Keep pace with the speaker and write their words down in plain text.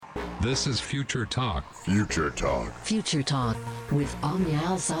This is Future Talk. Future Talk. Future Talk with Omnia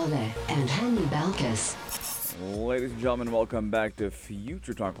Al Saleh and Hani Balkis. Ladies and gentlemen, welcome back to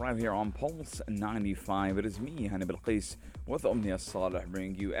Future Talk right here on Pulse 95. It is me, Hani Balkis, with Omnia Saleh,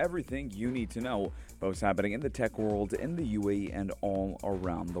 bringing you everything you need to know about what's happening in the tech world, in the UAE, and all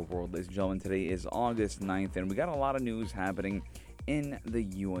around the world. Ladies and gentlemen, today is August 9th, and we got a lot of news happening in the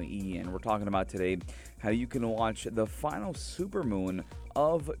UAE, and we're talking about today how you can watch the final supermoon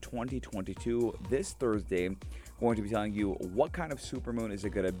of 2022 this Thursday. We're going to be telling you what kind of supermoon is it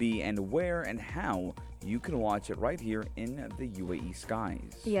going to be and where and how you can watch it right here in the UAE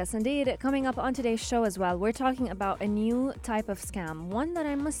skies. Yes, indeed. Coming up on today's show as well, we're talking about a new type of scam. One that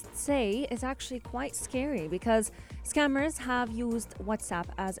I must say is actually quite scary because scammers have used WhatsApp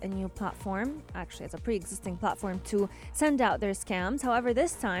as a new platform, actually as a pre-existing platform to send out their scams. However,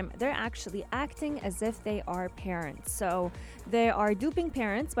 this time they're actually acting as if they are parents. So they are duping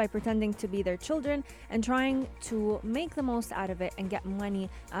parents by pretending to be their children and trying to make the most out of it and get money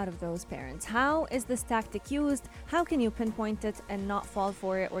out of those parents. How is this tactic used? How can you pinpoint it and not fall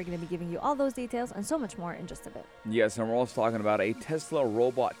for it? We're going to be giving you all those details and so much more in just a bit. Yes, and we're also talking about a Tesla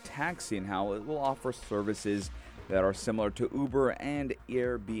robot taxi and how it will offer services that are similar to Uber and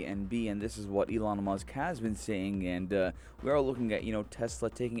Airbnb, and this is what Elon Musk has been saying, and we are looking at, Tesla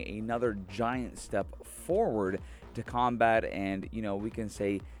taking another giant step forward to combat and, we can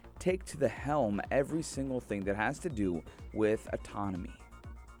say, take to the helm every single thing that has to do with autonomy.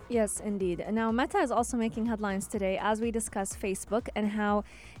 Yes, indeed. Now, Meta is also making headlines today as we discuss Facebook and how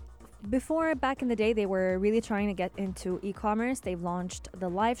before, back in the day, they were really trying to get into e-commerce. They've launched the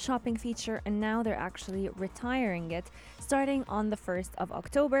live shopping feature and now they're actually retiring it starting on the 1st of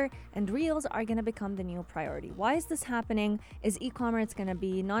October, and Reels are going to become the new priority. Why is this happening? Is e-commerce going to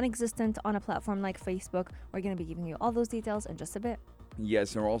be non-existent on a platform like Facebook? We're going to be giving you all those details in just a bit.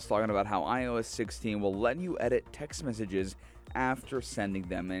 Yes, and we're also talking about how iOS 16 will let you edit text messages after sending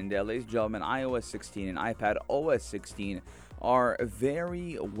them. And ladies and gentlemen, iOS 16 and iPad OS 16 are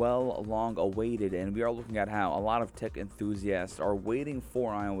very well long awaited, and we are looking at how a lot of tech enthusiasts are waiting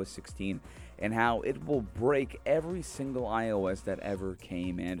for iOS 16 and how it will break every single iOS that ever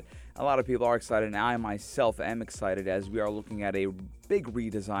came. And a lot of people are excited, and I myself am excited as we are looking at a big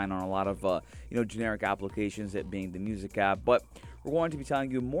redesign on a lot of generic applications, it being the music app. But we're going to be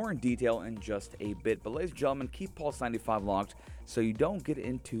telling you more in detail in just a bit. But ladies and gentlemen, keep Pulse 95 locked so you don't get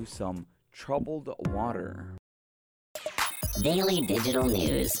into some troubled water. Daily digital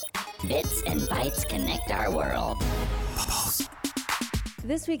news. Bits and bytes connect our world.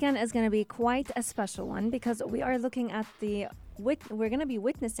 This weekend is going to be quite a special one because we are looking at we're going to be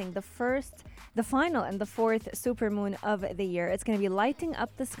witnessing the final and the fourth supermoon of the year. It's going to be lighting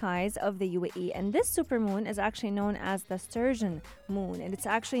up the skies of the UAE, and this supermoon is actually known as the sturgeon moon, and it's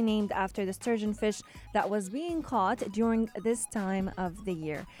actually named after the sturgeon fish that was being caught during this time of the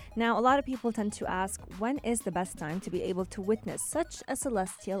year. Now, a lot of people tend to ask, when is the best time to be able to witness such a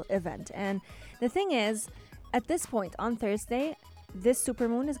celestial event? And the thing is, at this point on Thursday, this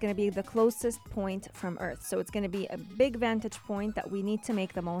supermoon is going to be the closest point from Earth. So it's going to be a big vantage point that we need to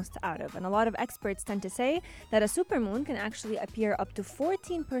make the most out of. And a lot of experts tend to say that a supermoon can actually appear up to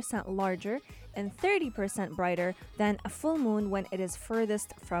 14% larger and 30% brighter than a full moon when it is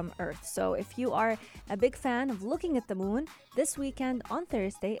furthest from Earth. So if you are a big fan of looking at the moon, this weekend on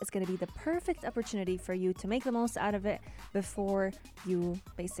Thursday is going to be the perfect opportunity for you to make the most out of it before you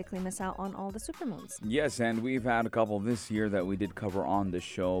basically miss out on all the supermoons. Yes, and we've had a couple this year that we did cover on the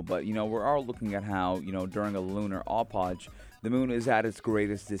show, but we are looking at how, during a lunar apogee, the moon is at its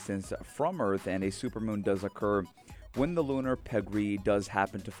greatest distance from Earth, and a supermoon does occur when the lunar pegri does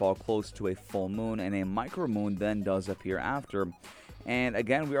happen to fall close to a full moon, and a micromoon then does appear after. And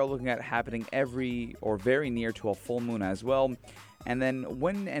again, we are looking at happening very near to a full moon as well. And then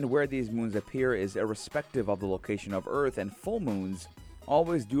when and where these moons appear is irrespective of the location of Earth, and full moons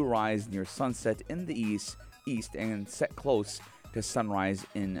always do rise near sunset in the east and set close to sunrise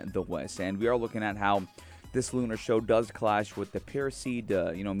in the west. And we are looking at how this lunar show does clash with the Perseid,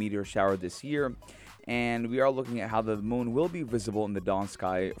 meteor shower this year. And we are looking at how the moon will be visible in the dawn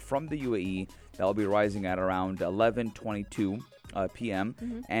sky from the UAE. That will be rising at around 11:22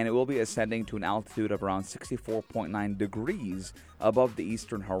 p.m. And it will be ascending to an altitude of around 64.9 degrees above the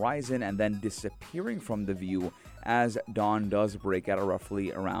eastern horizon and then disappearing from the view as dawn does break at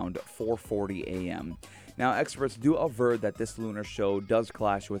roughly around 4:40 a.m. Now, experts do aver that this lunar show does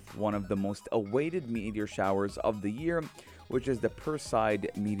clash with one of the most awaited meteor showers of the year, which is the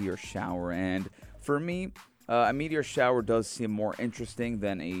Perseid meteor shower. And for me, a meteor shower does seem more interesting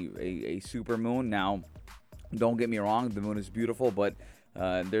than a supermoon. Now, don't get me wrong, the moon is beautiful, but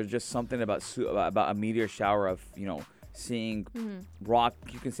There's just something about a meteor shower of, seeing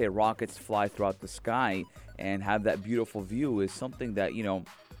you can say rockets fly throughout the sky and have that beautiful view is something that,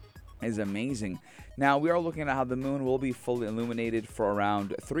 is amazing. Now, we are looking at how the moon will be fully illuminated for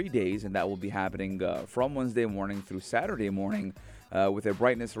around 3 days, and that will be happening from Wednesday morning through Saturday morning with a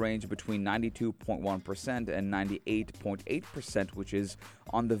brightness range between 92.1% and 98.8%, which is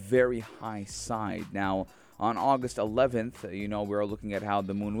on the very high side. Now, on August 11th, we're looking at how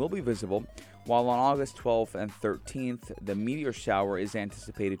the moon will be visible, while on August 12th and 13th, the meteor shower is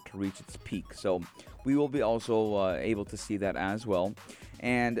anticipated to reach its peak. So we will be also able to see that as well.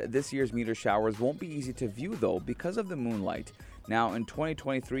 And this year's meteor showers won't be easy to view, though, because of the moonlight. Now, in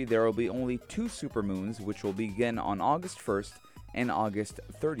 2023, there will be only 2 supermoons, which will begin on August 1st and August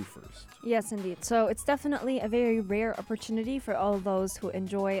 31st. Yes, indeed. So it's definitely a very rare opportunity for all those who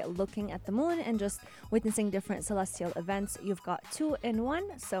enjoy looking at the moon and just witnessing different celestial events. You've got 2 in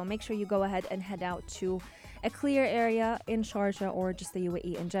 1, so make sure you go ahead and head out to a clear area in Sharjah or just the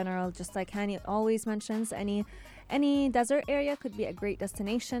UAE in general. Just like Hani always mentions, any desert area could be a great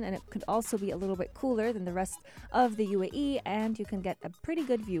destination, and it could also be a little bit cooler than the rest of the UAE, and you can get a pretty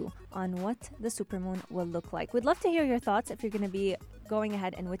good view on what the supermoon will look like. We'd love to hear your thoughts if you're going to be going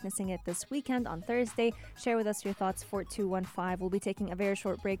ahead and witnessing it this weekend on Thursday. Share with us your thoughts. 4215. We'll be taking a very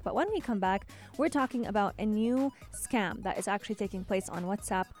short break, but when we come back, we're talking about a new scam that is actually taking place on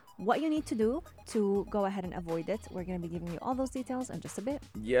WhatsApp. What you need to do to go ahead and avoid it. We're going to be giving you all those details in just a bit.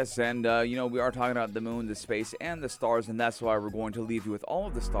 Yes, and we are talking about the moon, the space, and the stars, and that's why we're going to leave you with All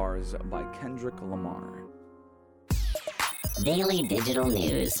of the Stars by Kendrick Lamar. Daily digital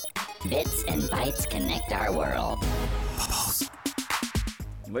news. Bits and bytes connect our world.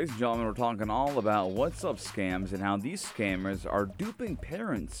 Ladies and gentlemen, we're talking all about WhatsApp scams and how these scammers are duping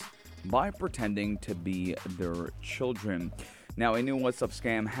parents by pretending to be their children. Now, a new WhatsApp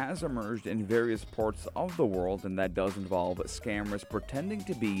scam has emerged in various parts of the world, and that does involve scammers pretending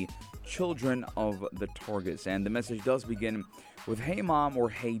to be children of the targets. And the message does begin with "Hey mom" or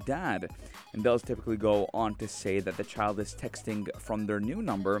 "Hey dad," and does typically go on to say that the child is texting from their new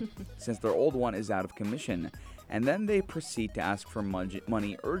number since their old one is out of commission. And then they proceed to ask for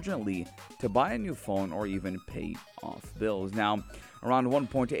money urgently to buy a new phone or even pay off bills. Now, around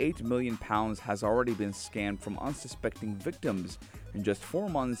 £1.8 million has already been scammed from unsuspecting victims in just 4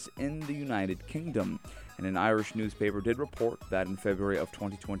 months in the United Kingdom. And an Irish newspaper did report that in February of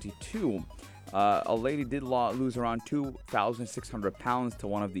 2022, a lady did lose around £2,600 to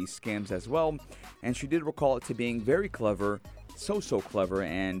one of these scams as well. And she did recall it to being very clever, so clever,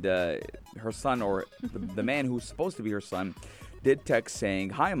 and her son, or the man who's supposed to be her son, did text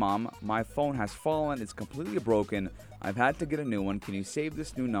saying, "Hi mom, my phone has fallen, it's completely broken, I've had to get a new one, can you save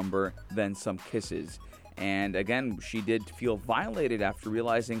this new number, then some kisses." And again, she did feel violated after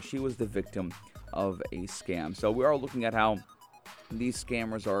realizing she was the victim of a scam. So we are looking at how these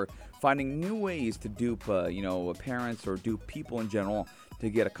scammers are finding new ways to dupe parents or dupe people in general to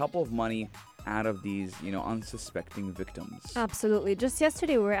get a couple of money out of these, unsuspecting victims. Absolutely. Just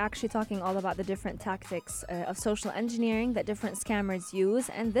yesterday, we were actually talking all about the different tactics of social engineering that different scammers use.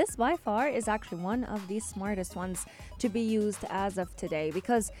 And this, by far, is actually one of the smartest ones to be used as of today.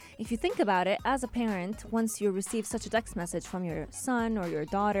 Because if you think about it, as a parent, once you receive such a text message from your son or your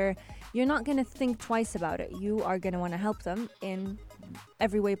daughter, you're not going to think twice about it. You are going to want to help them in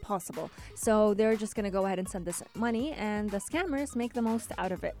every way possible. So they're just going to go ahead and send this money, and the scammers make the most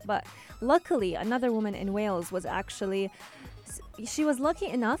out of it. But luckily, another woman in Wales was she was lucky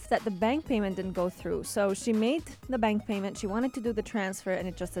enough that the bank payment didn't go through. So she made the bank payment, she wanted to do the transfer, and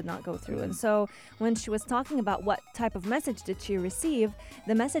it just did not go through. And so when she was talking about what type of message did she receive,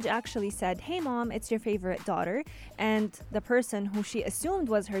 the message actually said, "Hey mom, it's your favorite daughter." And the person who she assumed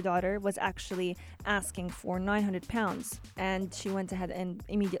was her daughter was actually asking for £900. And she went ahead and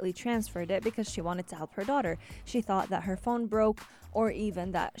immediately transferred it because she wanted to help her daughter. She thought that her phone broke, or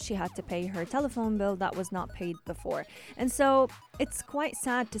even that she had to pay her telephone bill that was not paid before. And so it's quite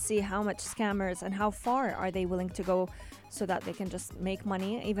sad to see how much scammers and how far are they willing to go so that they can just make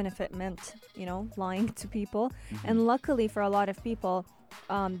money, even if it meant, lying to people. And luckily for a lot of people,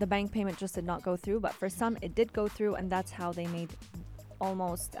 the bank payment just did not go through, but for some it did go through, and that's how they made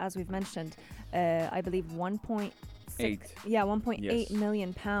almost, as we've mentioned, I believe 1.8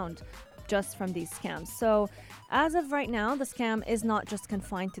 million pound just from these scams. So as of right now, the scam is not just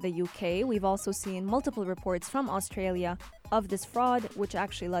confined to the UK. We've also seen multiple reports from Australia of this fraud, which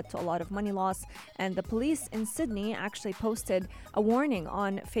actually led to a lot of money loss. And the police in Sydney actually posted a warning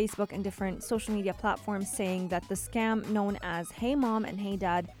on Facebook and different social media platforms saying that the scam known as Hey Mom and Hey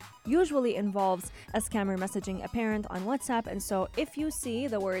Dad usually involves a scammer messaging a parent on WhatsApp. And so if you see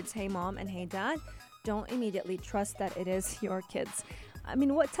the words Hey Mom and Hey Dad, don't immediately trust that it is your kids. I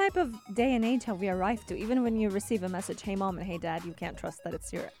mean, what type of day and age have we arrived to? Even when you receive a message, hey mom and hey dad, you can't trust that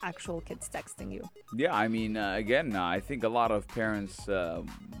it's your actual kids texting you. Yeah, I mean, again, I think a lot of parents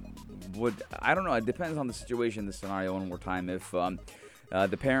would, I don't know, it depends on the situation, the scenario one more time. If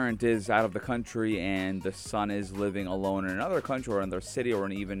the parent is out of the country and the son is living alone in another country or another city, or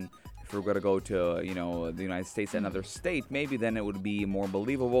even if we're going to go to, the United States, another state, maybe then it would be more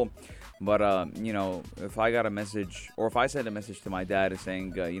believable. But, if I got a message, or if I send a message to my dad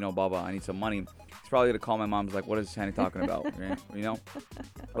saying, Baba, I need some money, he's probably going to call my mom. He's like, what is Hanny talking about? Right?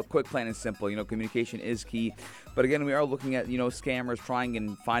 A quick, plain and simple. Communication is key. But again, we are looking at, scammers trying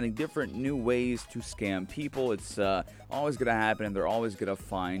and finding different new ways to scam people. It's always going to happen, and they're always going to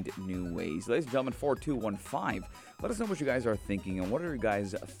find new ways. Ladies and gentlemen, 4215. Let us know what you guys are thinking and what are your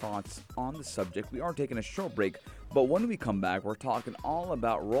guys' thoughts on the subject. We are taking a short break, but when we come back, we're talking all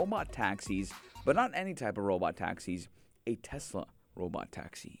about robot taxis, but not any type of robot taxis, a Tesla robot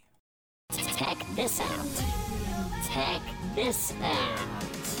taxi. Check this out. Check this out.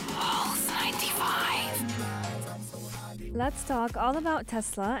 Pulse 95. Let's talk all about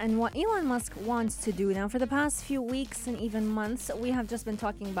Tesla and what Elon Musk wants to do. Now, for the past few weeks and even months, we have just been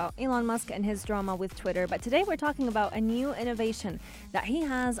talking about Elon Musk and his drama with Twitter. But today we're talking about a new innovation that he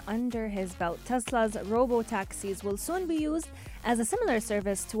has under his belt. Tesla's robo-taxis will soon be used as a similar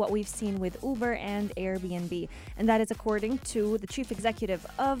service to what we've seen with Uber and Airbnb. And that is according to the chief executive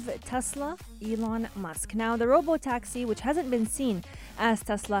of Tesla, Elon Musk. Now, the robo-taxi, which hasn't been seen as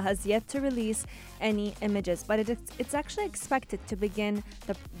Tesla has yet to release any images, but it's actually expected to begin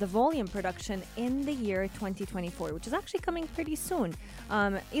the volume production in the year 2024, which is actually coming pretty soon.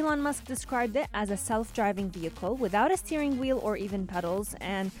 Elon Musk described it as a self-driving vehicle without a steering wheel or even pedals.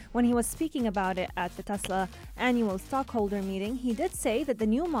 And when he was speaking about it at the Tesla annual stockholder meeting, he did say that the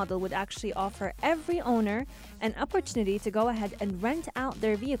new model would actually offer every owner an opportunity to go ahead and rent out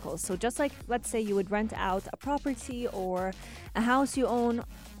their vehicles. So just like, let's say you would rent out a property or a house you own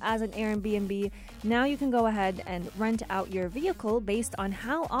as an Airbnb, now you can go ahead and rent out your vehicle based on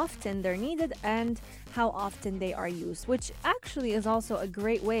how often they're needed and how often they are used, which actually is also a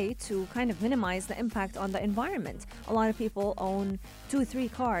great way to kind of minimize the impact on the environment. A lot of people own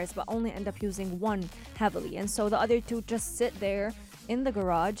 2-3 cars but only end up using one heavily, and so the other two just sit there in the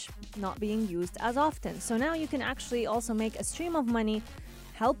garage not being used as often. So now you can actually also make a stream of money,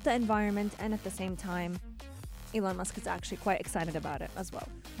 help the environment, and at the same time Elon Musk is actually quite excited about it as well.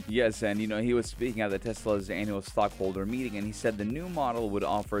 Yes, and he was speaking at the Tesla's annual stockholder meeting, and he said the new model would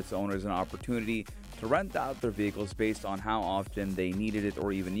offer its owners an opportunity to rent out their vehicles based on how often they needed it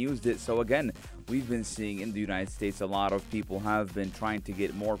or even used it. So again, we've been seeing in the United States a lot of people have been trying to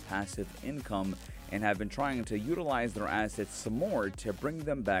get more passive income and have been trying to utilize their assets some more to bring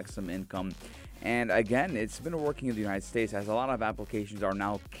them back some income. And again, it's been working in the United States as a lot of applications are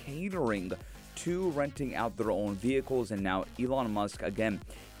now catering to renting out their own vehicles. And now Elon Musk, again,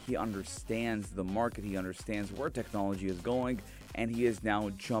 he understands the market, he understands where technology is going, and he is now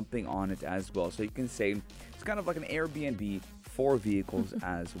jumping on it as well. So you can say it's kind of like an Airbnb for vehicles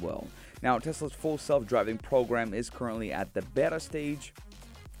as well. Now, Tesla's full self-driving program is currently at the beta stage,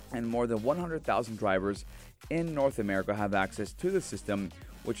 and more than 100,000 drivers in North America have access to the system,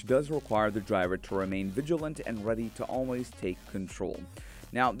 which does require the driver to remain vigilant and ready to always take control.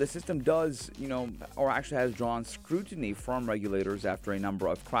 Now, the system does, or actually has drawn scrutiny from regulators after a number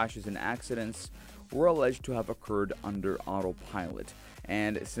of crashes and accidents were alleged to have occurred under autopilot.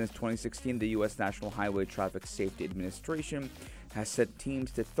 And since 2016, the U.S. National Highway Traffic Safety Administration has set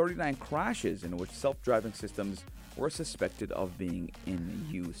teams to 39 crashes in which self-driving systems were suspected of being in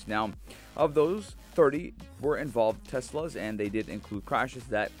use. Now, of those, 30 were involved Teslas, and they did include crashes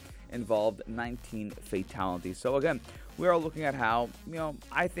that involved 19 fatalities. So again, we are looking at how,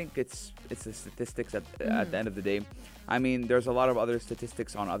 I think it's the statistics at the end of the day. I mean, there's a lot of other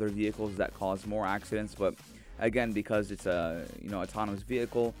statistics on other vehicles that cause more accidents, but again, because it's a, autonomous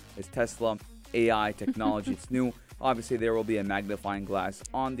vehicle, it's Tesla, AI technology, it's new. Obviously, there will be a magnifying glass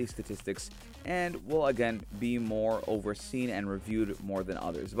on these statistics and will, again, be more overseen and reviewed more than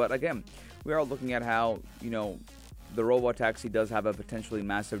others. But again, we are looking at how, the robotaxi does have a potentially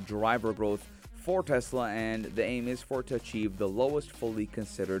massive driver growth for Tesla, and the aim is for it to achieve the lowest fully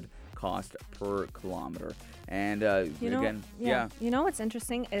considered cost per kilometer. And You know what's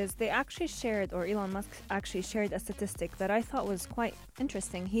interesting is they actually shared, or Elon Musk actually shared a statistic that I thought was quite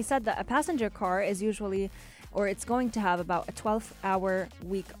interesting. He said that a passenger car is usually, or it's going to have about a 12-hour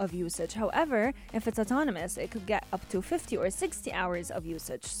week of usage. However, if it's autonomous, it could get up to 50 or 60 hours of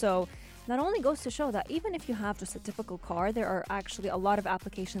usage. So that only goes to show that even if you have just a typical car, there are actually a lot of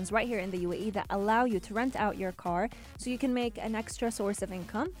applications right here in the UAE that allow you to rent out your car so you can make an extra source of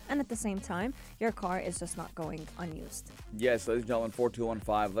income, and at the same time, your car is just not going unused. Yes, ladies and gentlemen,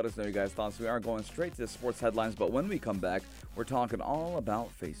 4215, let us know your guys' thoughts. We are going straight to the sports headlines, but when we come back, we're talking all about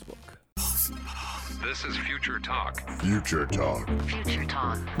Facebook. This is Future Talk. Future Talk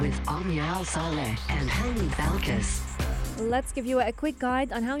with Omnial Saleh and Hani Balkis. Let's give you a quick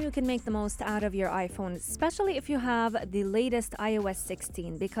guide on how you can make the most out of your iPhone, especially if you have the latest iOS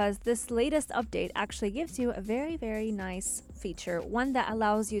 16, because this latest update actually gives you a very, very nice feature, one that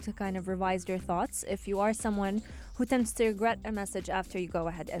allows you to kind of revise your thoughts if you are someone who tends to regret a message after you go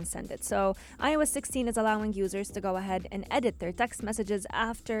ahead and send it. So iOS 16 is allowing users to go ahead and edit their text messages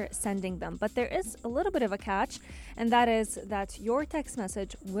after sending them. But there is a little bit of a catch, and that is that your text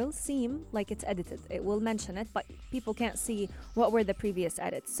message will seem like it's edited. It will mention it, but people can't see what were the previous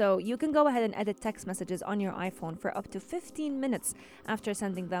edits. So you can go ahead and edit text messages on your iPhone for up to 15 minutes after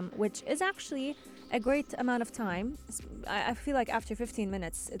sending them, which is actually a great amount of time. I feel like after 15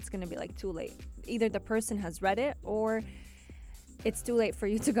 minutes, it's going to be like too late. Either the person has read it or it's too late for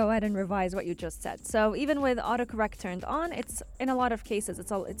you to go ahead and revise what you just said. So even with autocorrect turned on, it's in a lot of cases,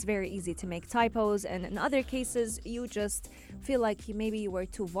 it's very easy to make typos. And in other cases, you just feel like maybe you were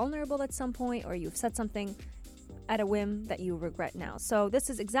too vulnerable at some point, or you've said something at a whim that you regret now. So this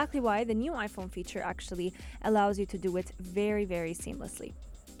is exactly why the new iPhone feature actually allows you to do it very, very seamlessly.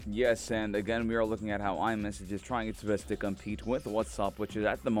 Yes, and again, we are looking at how iMessage is trying its best to compete with WhatsApp, which is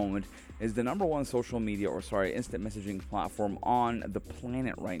at the moment is the number one social media, instant messaging platform on the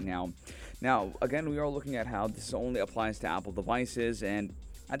planet right now. Now, again, we are looking at how this only applies to Apple devices, and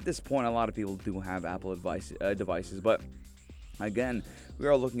at this point, a lot of people do have Apple devices, but again, we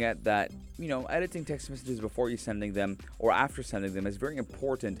are looking at that, editing text messages before you sending them or after sending them is very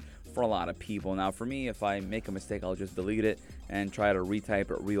important for a lot of people. Now, for me, if I make a mistake, I'll just delete it and try to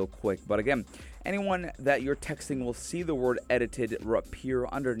retype it real quick. But again, anyone that you're texting will see the word edited appear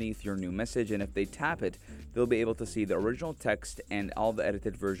underneath your new message, and if they tap it, they'll be able to see the original text and all the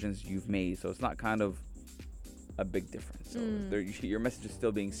edited versions you've made. So it's not kind of a big difference. So your message is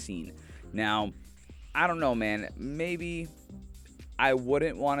still being seen. Now, I don't know, man. Maybe I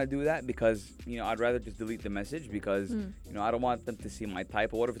wouldn't want to do that because, I'd rather just delete the message because, I don't want them to see my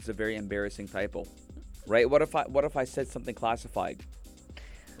typo. What if it's a very embarrassing typo, right? What if I said something classified,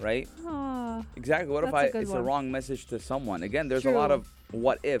 right? Exactly. What if it's a wrong message to someone? Again, there's a lot of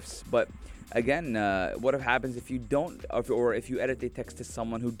what ifs, but again, what happens if you don't, or if you edit the text to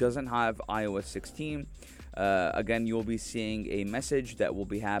someone who doesn't have iOS 16? Again, you'll be seeing a message that will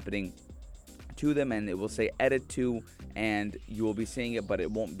be happening to them, and it will say edit to, and you will be seeing it, but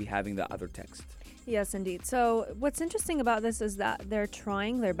it won't be having the other text. Yes, indeed. So what's interesting about this is that they're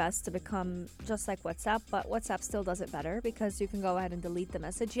trying their best to become just like WhatsApp, but WhatsApp still does it better because you can go ahead and delete the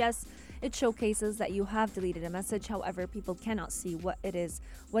message. Yes, it showcases that you have deleted a message. However, people cannot see what it is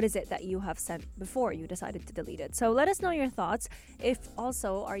it that you have sent before you decided to delete it. So let us know your thoughts. If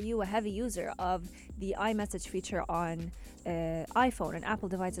also, are you a heavy user of the iMessage feature on iPhone and Apple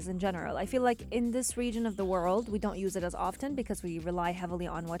devices in general? I feel like in this region of the world, we don't use it as often because we rely heavily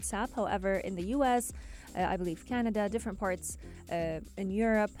on WhatsApp. However, in the US, I believe Canada, different parts in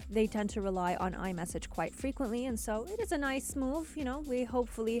Europe, they tend to rely on iMessage quite frequently. And so it is a nice move. We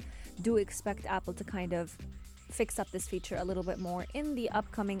hopefully do expect Apple to kind of fix up this feature a little bit more in the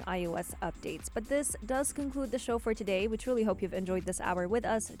upcoming iOS updates. But this does conclude the show for today. We truly hope you've enjoyed this hour with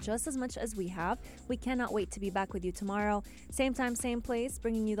us just as much as we have. We cannot wait to be back with you tomorrow. Same time, same place,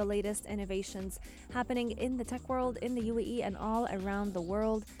 bringing you the latest innovations happening in the tech world, in the UAE, and all around the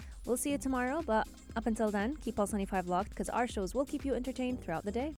world. We'll see you tomorrow, but up until then, keep Pulse 95 locked because our shows will keep you entertained throughout the day.